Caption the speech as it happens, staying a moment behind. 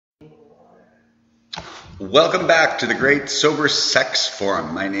Welcome back to the Great Sober Sex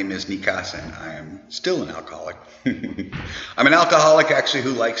Forum. My name is NIKAS and I am still an alcoholic. I'm an alcoholic actually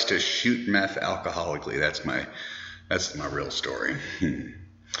who likes to shoot meth alcoholically. That's my real story.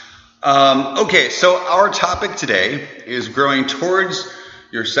 Okay, so our topic today is growing towards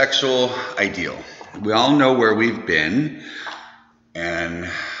your sexual ideal. We all know where we've been,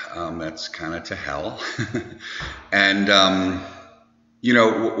 and that's kind of to hell. And you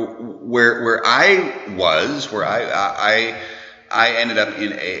know, where I was, where I ended up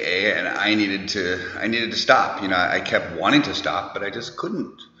in AA, and I needed to stop. You know, I kept wanting to stop, but I just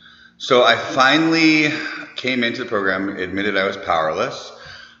couldn't. So I finally came into the program, admitted I was powerless,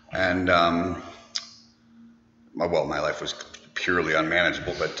 and well, my life was purely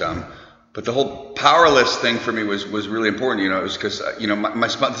unmanageable. But the whole powerless thing for me was really important. You know, it was because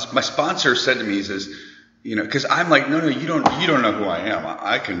my sponsor said to me, he says, you know, because I'm like, no, you don't know who I am.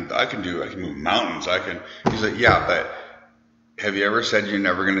 I can move mountains. He's like, yeah, but have you ever said you're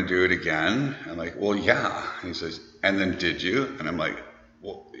never going to do it again? I'm like, well, yeah. He says, and then did you? And I'm like,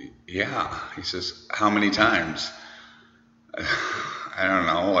 well, yeah. He says, how many times? I don't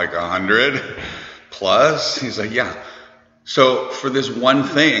know, like 100 plus. He's like, yeah. So for this one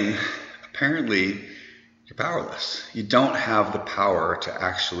thing, apparently you're powerless. You don't have the power to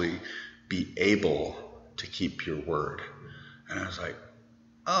actually be able to keep your word. And I was like,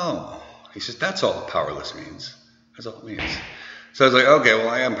 oh. He says, that's all powerless means. That's all it means. So I was like, okay, well,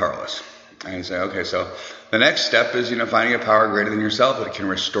 I am powerless. And he said, okay, so the next step is, finding a power greater than yourself that can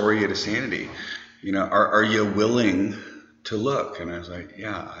restore you to sanity. Are you willing to look? And I was like,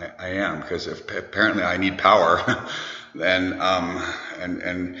 yeah, I am, because if apparently I need power, then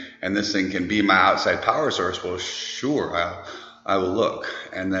and this thing can be my outside power source. Well, sure, I will look.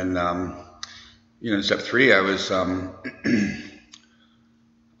 And then in step 3, I was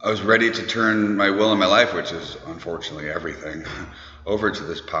ready to turn my will and my life, which is unfortunately everything, over to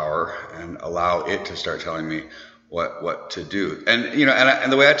this power and allow it to start telling me what to do. And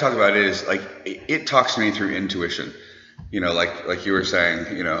and the way I talk about it is like it talks to me through intuition. Like you were saying,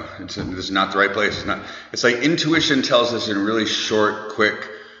 this is not the right place. It's like intuition tells us in a really short, quick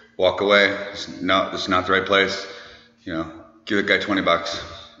walk away. No, this is not the right place. Give that guy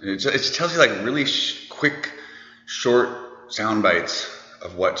 $20. It tells you like really quick, short sound bites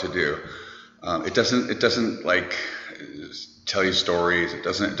of what to do. It doesn't like tell you stories. It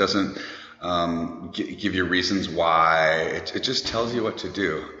doesn't give you reasons why. It just tells you what to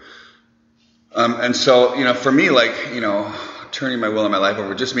do. And so, for me, like, turning my will and my life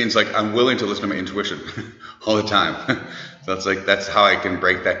over just means like I'm willing to listen to my intuition all the time. So that's how I can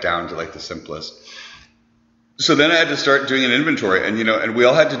break that down to like the simplest. So then I had to start doing an inventory, and and we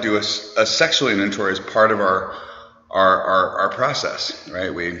all had to do a sexual inventory as part of our process,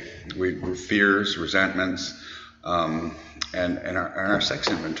 right? We fears, resentments, and our sex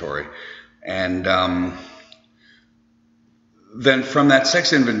inventory, and then from that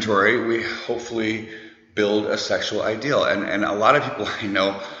sex inventory, we hopefully build a sexual ideal. And a lot of people I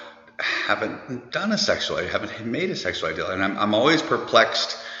know haven't done haven't made a sexual ideal. And I'm always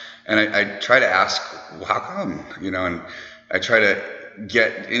perplexed. And I try to ask, well, how come? And I try to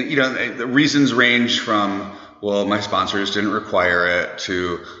get, the reasons range from, well, my sponsors didn't require it,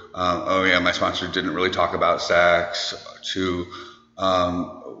 to, oh yeah, my sponsor didn't really talk about sex, to,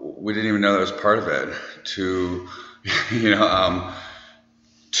 we didn't even know that was part of it, to,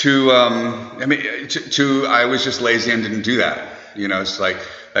 I was just lazy and didn't do that. It's like,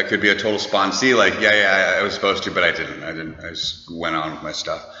 that could be a total sponsee, like, yeah, I was supposed to, but I didn't. I just went on with my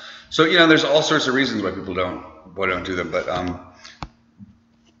stuff. So, there's all sorts of reasons why people don't do them.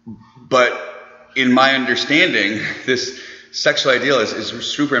 But in my understanding, this sexual ideal is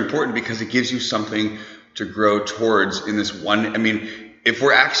super important because it gives you something to grow towards in this one. I mean, if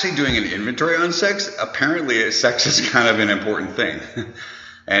we're actually doing an inventory on sex, apparently sex is kind of an important thing.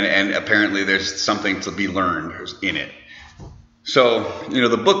 and apparently there's something to be learned in it. So,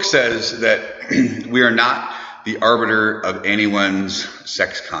 the book says that we are not the arbiter of anyone's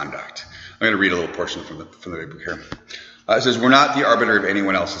sex conduct. I'm going to read a little portion from the big book here. It says, we're not the arbiter of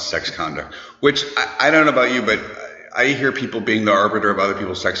anyone else's sex conduct, which I don't know about you, but I hear people being the arbiter of other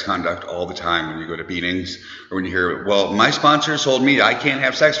people's sex conduct all the time when you go to meetings or when you hear, well, my sponsor told me I can't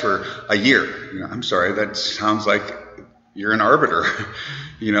have sex for a year. I'm sorry, that sounds like you're an arbiter.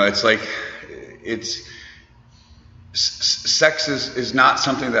 It's like, sex is not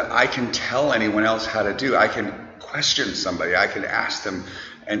something that I can tell anyone else how to do. I can question somebody. I can ask them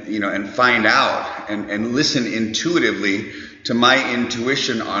and find out and listen intuitively to my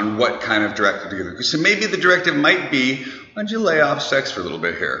intuition on what kind of directive to give them. So maybe the directive might be, why don't you lay off sex for a little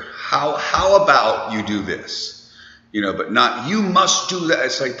bit here? How about you do this? But not, you must do that.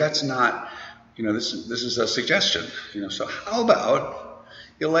 It's like, that's not, this is a suggestion. So how about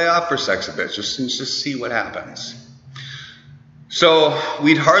you lay off for sex a bit, just see what happens. So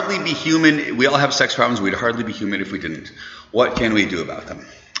we'd hardly be human. We all have sex problems. We'd hardly be human if we didn't. What can we do about them?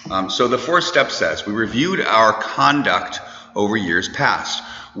 So the fourth step says, we reviewed our conduct over years past.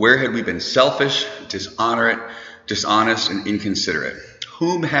 Where had we been selfish, dishonest, and inconsiderate?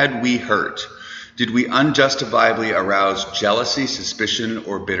 Whom had we hurt? Did we unjustifiably arouse jealousy, suspicion,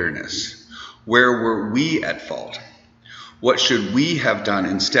 or bitterness? Where were we at fault? What should we have done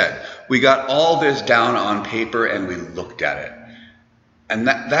instead? We got all this down on paper and we looked at it. And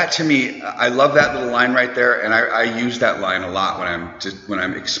that to me, I love that little line right there, and I use that line a lot when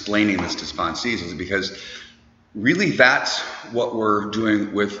I'm explaining this to sponsees, because really that's what we're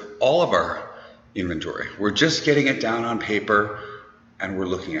doing with all of our inventory. We're just getting it down on paper and we're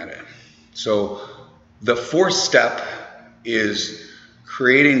looking at it. So the fourth step is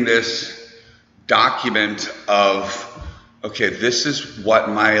creating this document of, okay, this is what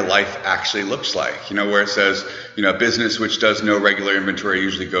my life actually looks like. Where it says, a business which does no regular inventory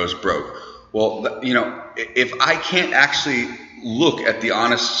usually goes broke. Well, if I can't actually look at the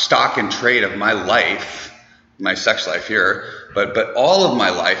honest stock and trade of my life, my sex life here, but all of my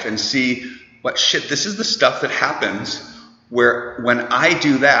life, and see this is the stuff that happens when I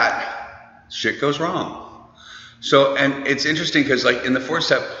do that, shit goes wrong. So, and it's interesting because like in the fourth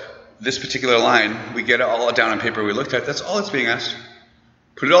step, this particular line, we get it all down on paper, we looked at it, that's all it's being asked.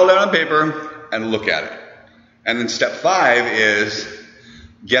 Put it all down on paper and look at it. And then step 5 is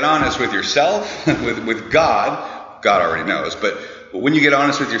get honest with yourself, with God. God already knows, but when you get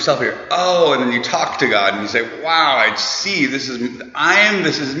honest with yourself, and then you talk to God and you say, wow, I see, this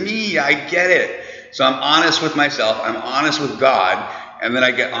is me, I get it. So I'm honest with myself, I'm honest with God, and then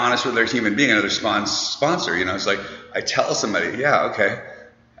I get honest with another human being, another sponsor. It's like I tell somebody, yeah, okay.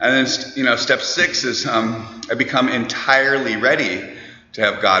 And then, step 6 is I become entirely ready to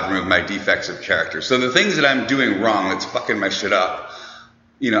have God remove my defects of character. So the things that I'm doing wrong, that's fucking my shit up,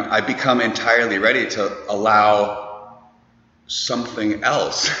 I become entirely ready to allow something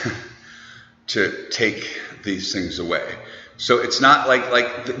else to take these things away. So it's not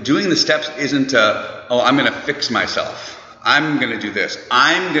like doing the steps isn't I'm going to fix myself. I'm going to do this.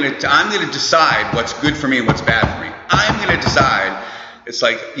 I'm going to decide what's good for me and what's bad for me. I'm going to decide. It's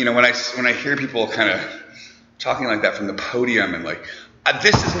like, when I hear people kind of talking like that from the podium and like,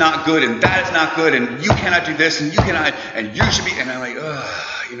 this is not good and that is not good and you cannot do this and you cannot and you should be, and I'm like,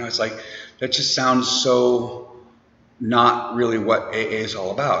 it's like, that just sounds so not really what AA is all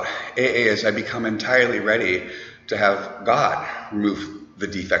about. AA is I become entirely ready to have God remove the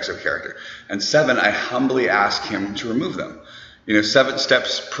defects of character. And 7, I humbly ask him to remove them. 7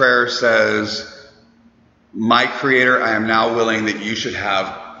 steps prayer says, my Creator, I am now willing that you should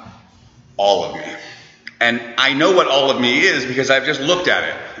have all of me. And I know what all of me is because I've just looked at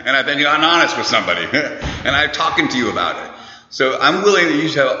it and I've been honest with somebody and I'm talking to you about it. So I'm willing that you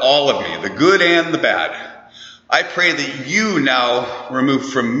should have all of me, the good and the bad. I pray that you now remove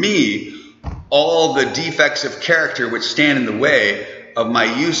from me all the defects of character which stand in the way of my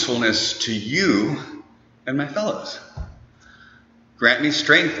usefulness to you and my fellows. Grant me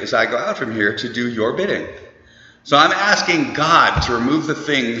strength as I go out from here to do your bidding. So I'm asking God to remove the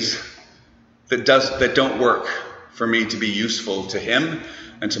things that don't work for me to be useful to him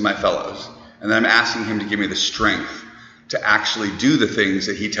and to my fellows. And then I'm asking him to give me the strength to actually do the things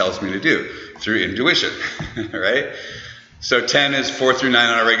that he tells me to do through intuition, right? So 10 is 4 through 9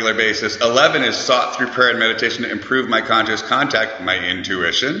 on a regular basis. 11 is sought through prayer and meditation to improve my conscious contact, my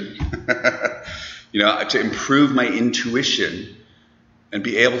intuition, to improve my intuition and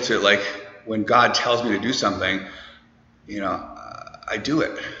be able to, like, when God tells me to do something, I do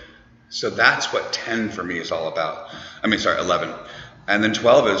it. So that's what 10 for me is all about. 11. And then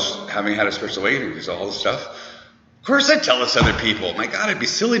 12 is having had a spiritual awakening, because all this stuff. Of course I tell this to other people. My God, it'd be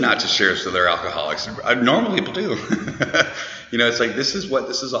silly not to share this with other alcoholics. Normal people do. It's like, this is what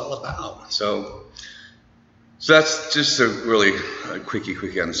this is all about. So that's just a really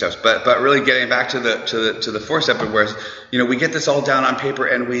quickie on the steps. But really getting back to the 4th step, where we get this all down on paper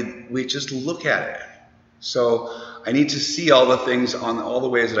and we just look at it. So I need to see all the things on all the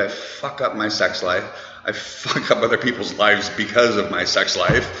ways that I fuck up my sex life. I fuck up other people's lives because of my sex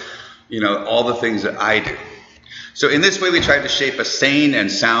life. All the things that I do. So in this way, we tried to shape a sane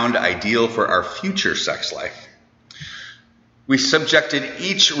and sound ideal for our future sex life. We subjected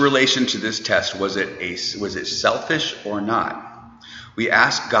each relation to this test. Was it selfish or not? We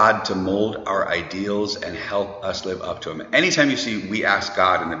ask God to mold our ideals and help us live up to them. Anytime you see "we ask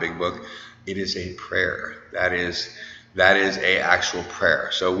God" in the big book, it is a prayer. That is a actual prayer.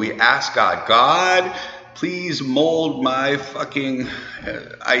 So we ask God, God, please mold my fucking,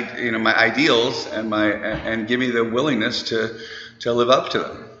 my ideals and give me the willingness to live up to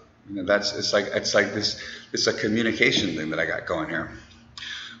them. It's a communication thing that I got going here.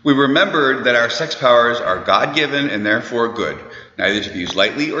 We remembered that our sex powers are God-given and therefore good, neither to be used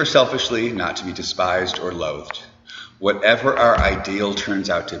lightly or selfishly, not to be despised or loathed. Whatever our ideal turns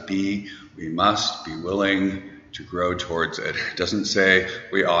out to be, we must be willing to grow towards it. It doesn't say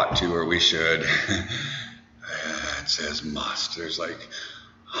we ought to or we should. It says must. There's like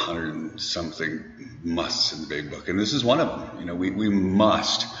 100 and something musts in the big book, and this is one of them. We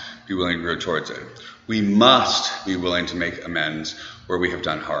must be willing to grow towards it. We must be willing to make amends where we have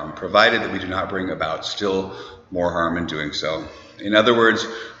done harm, provided that we do not bring about still more harm in doing so. In other words,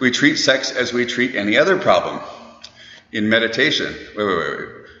 we treat sex as we treat any other problem. In meditation, wait.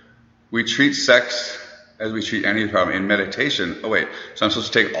 We treat sex as we treat any problem. In meditation, so I'm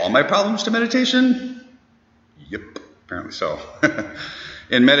supposed to take all my problems to meditation? Yep, apparently so.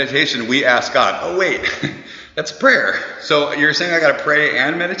 In meditation, we ask God, that's prayer. So you're saying I got to pray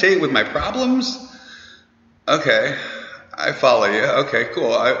and meditate with my problems? Okay, I follow you. Okay,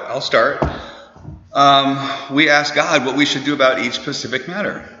 cool. I'll start. We ask God what we should do about each specific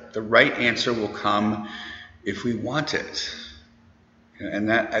matter. The right answer will come if we want it. And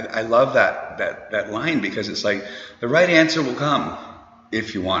that I love that line, because it's like the right answer will come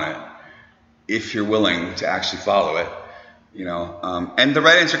if you want it, if you're willing to actually follow it. And the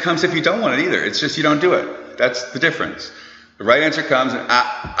right answer comes if you don't want it either. It's just you don't do it. That's the difference. The right answer comes, and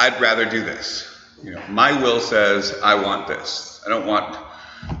I'd rather do this. My will says I want this. I don't want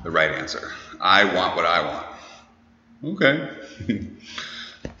the right answer. I want what I want. Okay.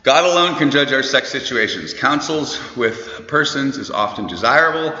 God alone can judge our sex situations. Counsels with persons is often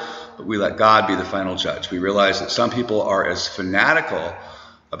desirable, but we let God be the final judge. We realize that some people are as fanatical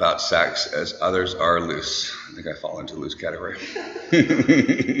about sex as others are loose. I think I fall into loose category.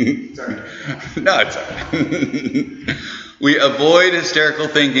 Sorry. No, it's all right. We avoid hysterical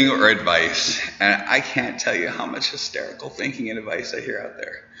thinking or advice. And I can't tell you how much hysterical thinking and advice I hear out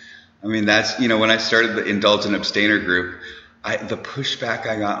there. I mean, that's, when I started the Indulgent Abstainer group, the pushback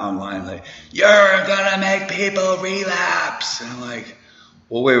I got online, like, you're gonna make people relapse. And I'm like,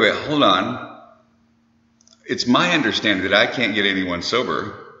 well, wait, hold on. It's my understanding that I can't get anyone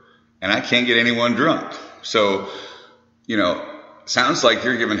sober and I can't get anyone drunk. So, sounds like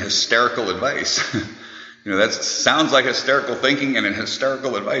you're giving hysterical advice. That sounds like hysterical thinking and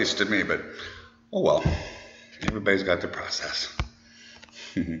hysterical advice to me, but oh well, everybody's got their process.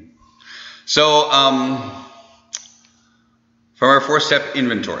 So, from our 4-step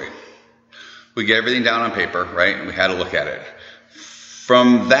inventory, we get everything down on paper, right? And we had to look at it.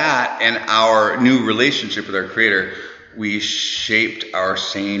 From that and our new relationship with our Creator, we shaped our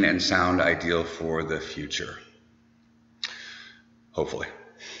sane and sound ideal for the future. Hopefully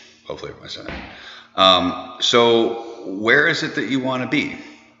everyone's done that. So where is it that you want to be?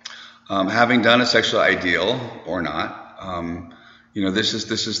 Having done a sexual ideal or not, this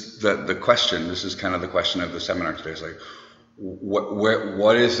is the question. This is kind of the question of the seminar today. It's like,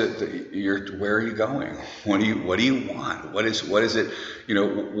 what is it that where are you going? What do you want? What is it,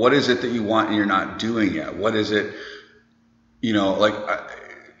 what is it that you want and you're not doing yet? What is it, there's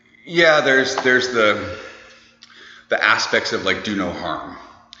the aspects of like, do no harm.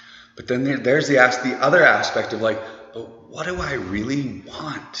 But then there's the other aspect of like, but what do I really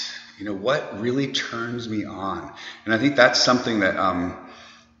want? What really turns me on? And I think that's something that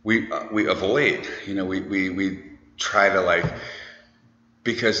we avoid. We try to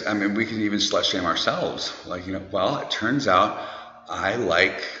because we can even slut shame ourselves. It turns out I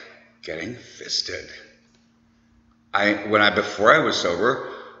like getting fisted. Before I was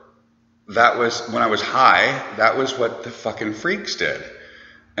sober, that was when I was high, that was what the fucking freaks did.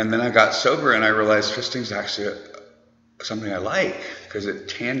 And then I got sober and I realized fisting's actually something I like, because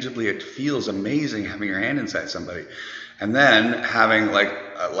it feels amazing having your hand inside somebody. And then having like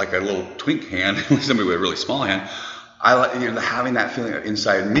a little twink hand, somebody with a really small hand, I like, having that feeling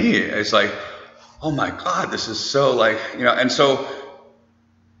inside me. It's like, oh my God, this is so and so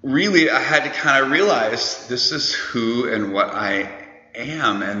really I had to kind of realize this is who and what I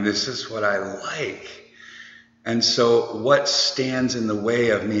am, and this is what I like. And so what stands in the way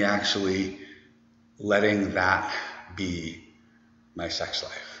of me actually letting that be my sex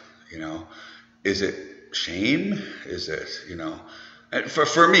life? Is it shame? Is it, and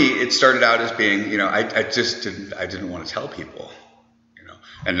for me, it started out as being, I didn't want to tell people.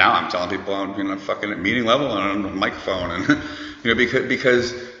 And now I'm telling people on, you know, fucking at meeting level and on a microphone, and you know,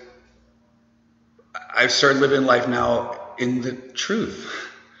 because I've started living life now in the truth.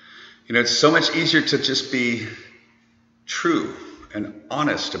 You know, it's so much easier to just be true and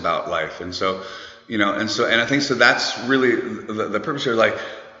honest about life. And so, you know, and I think so that's really the purpose here, like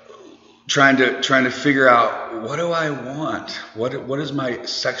trying to figure out, what do I want? What does my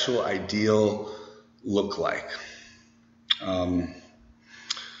sexual ideal look like?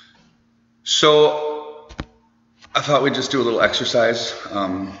 So I thought we'd just do a little exercise with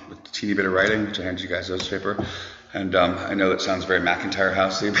a teeny bit of writing, which I handed you guys this paper. And I know that sounds very McIntyre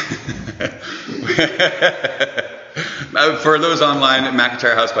Housey. For those online,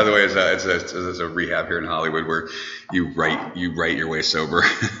 McIntyre House, by the way, is a rehab here in Hollywood where you write your way sober.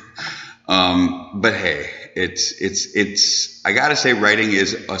 But hey, it's I gotta say, writing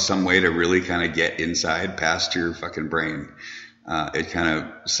is some way to really kind of get inside past your fucking brain. It kind of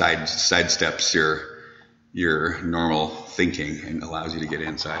sidesteps your normal thinking and allows you to get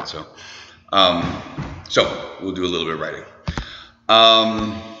inside. So we'll do a little bit of writing.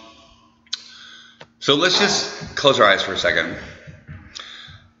 So let's just close our eyes for a second,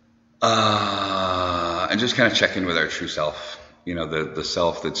 and just kind of check in with our true self. You know, the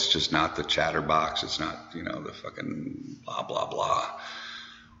self that's just not the chatterbox. It's not, you know, the fucking blah, blah, blah.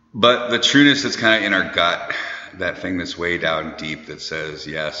 But the trueness that's kind of in our gut, that thing that's way down deep that says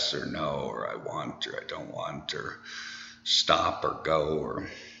yes or no, or I want or I don't want, or stop or go,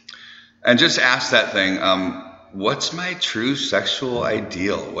 and just ask that thing, what's my true sexual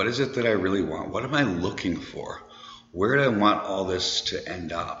ideal? What is it that I really want? What am I looking for? Where do I want all this to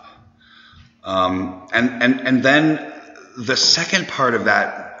end up? And then the second part of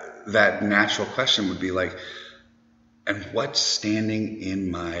that natural question would be like, and what's standing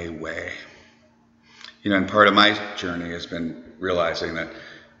in my way? You know, and part of my journey has been realizing that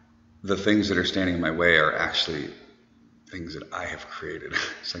the things that are standing in my way are actually things that I have created.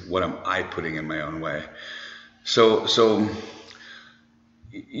 It's like, what am I putting in my own way? So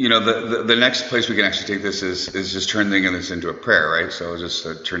you know, the next place we can actually take this is just turning this into a prayer, right? So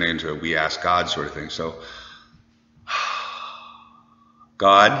just turn it into a we ask God sort of thing. So,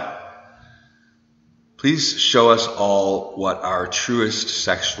 God, please show us all what our truest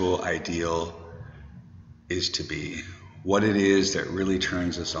sexual ideal is to be. What it is that really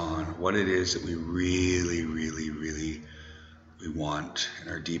turns us on. What it is that we really, really, really we want in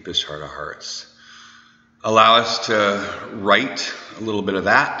our deepest heart of hearts. Allow us to write a little bit of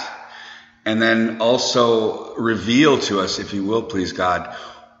that, and then also reveal to us, if you will, please, God,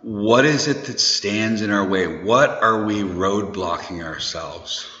 what is it that stands in our way? What are we roadblocking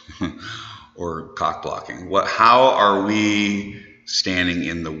ourselves or cock blocking? How are we standing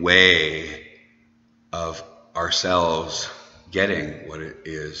in the way of ourselves getting what it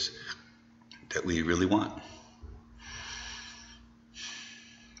is that we really want?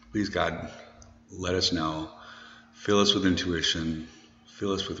 Please, God, let us know. Fill us with intuition.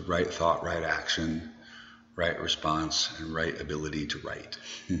 Fill us with right thought, right action, right response, and right ability to write.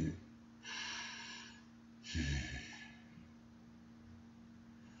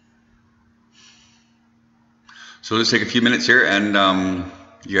 So let's take a few minutes here, and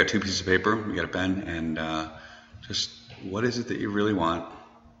you got 2 pieces of paper, you got a pen, and just what is it that you really want,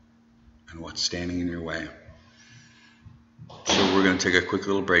 and what's standing in your way? So we're going to take a quick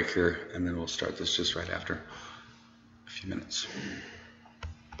little break here, and then we'll start this just right after a few minutes.